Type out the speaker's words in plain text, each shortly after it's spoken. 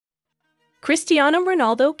Cristiano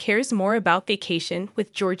Ronaldo cares more about vacation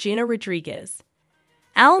with Georgina Rodriguez.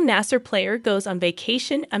 Al Nassr player goes on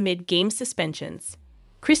vacation amid game suspensions.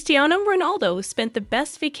 Cristiano Ronaldo spent the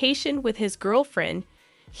best vacation with his girlfriend,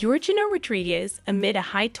 Georgina Rodriguez, amid a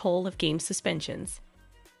high toll of game suspensions.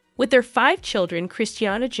 With their 5 children,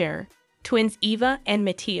 Cristiano Jr., twins Eva and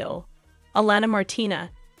Matteo, Alana Martina,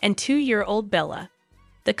 and 2-year-old Bella,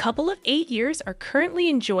 the couple of 8 years are currently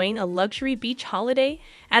enjoying a luxury beach holiday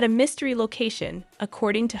at a mystery location,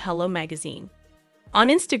 according to Hello magazine. On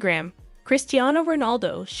Instagram, Cristiano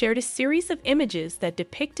Ronaldo shared a series of images that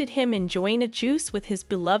depicted him enjoying a juice with his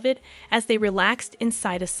beloved as they relaxed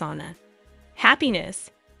inside a sauna.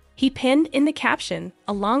 Happiness, he penned in the caption,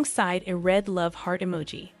 alongside a red love heart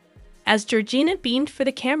emoji. As Georgina beamed for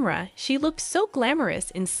the camera, she looked so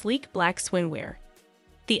glamorous in sleek black swimwear.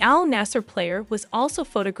 The Al Nassr player was also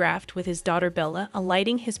photographed with his daughter Bella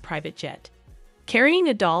alighting his private jet. Carrying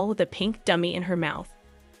a doll with a pink dummy in her mouth,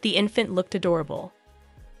 the infant looked adorable.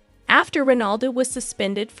 After Ronaldo was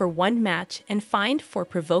suspended for 1 match and fined for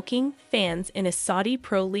provoking fans in a Saudi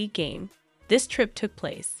Pro League game, this trip took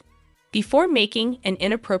place. Before making an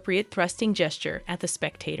inappropriate thrusting gesture at the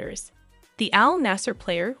spectators, the Al Nassr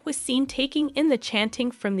player was seen taking in the chanting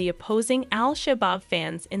from the opposing Al-Shabaab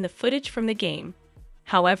fans in the footage from the game.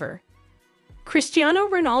 However, Cristiano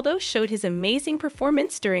Ronaldo showed his amazing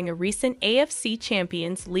performance during a recent AFC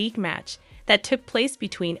Champions League match that took place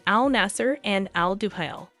between Al Nassr and Al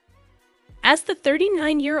Duhail. As the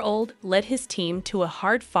 39-year-old led his team to a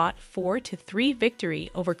hard-fought 4-3 victory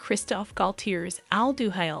over Christophe Galtier's Al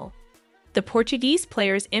Duhail, the Portuguese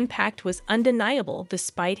player's impact was undeniable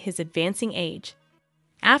despite his advancing age.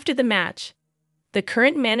 After the match, the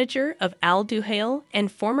current manager of Al Duhail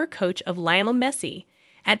and former coach of Lionel Messi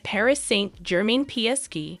at Paris Saint-Germain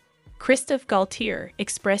PSG, Christophe Galtier,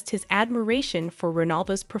 expressed his admiration for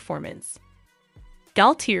Ronaldo's performance.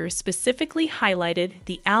 Galtier specifically highlighted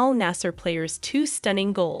the Al Nassr player's 2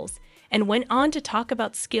 stunning goals and went on to talk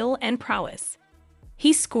about skill and prowess.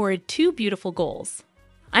 He scored 2 beautiful goals.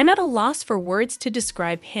 "I'm at a loss for words to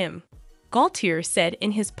describe him," Galtier said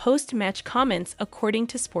in his post-match comments according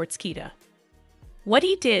to Sportskita. "What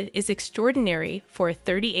he did is extraordinary for a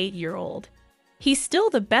 38-year-old. He's still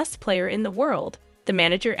the best player in the world," the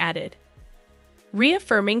manager added.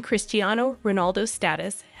 Reaffirming Cristiano Ronaldo's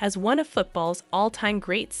status as one of football's all-time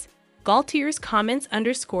greats, Galtier's comments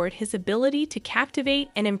underscored his ability to captivate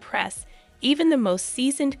and impress even the most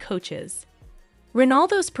seasoned coaches.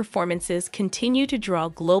 Ronaldo's performances continue to draw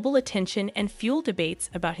global attention and fuel debates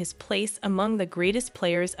about his place among the greatest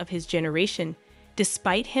players of his generation,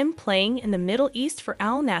 despite him playing in the Middle East for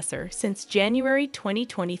Al Nassr since January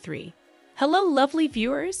 2023. Hello, lovely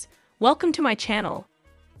viewers! Welcome to my channel.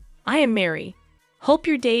 I am Mary. Hope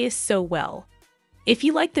your day is so well. If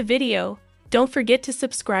you liked the video, don't forget to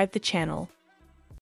subscribe the channel.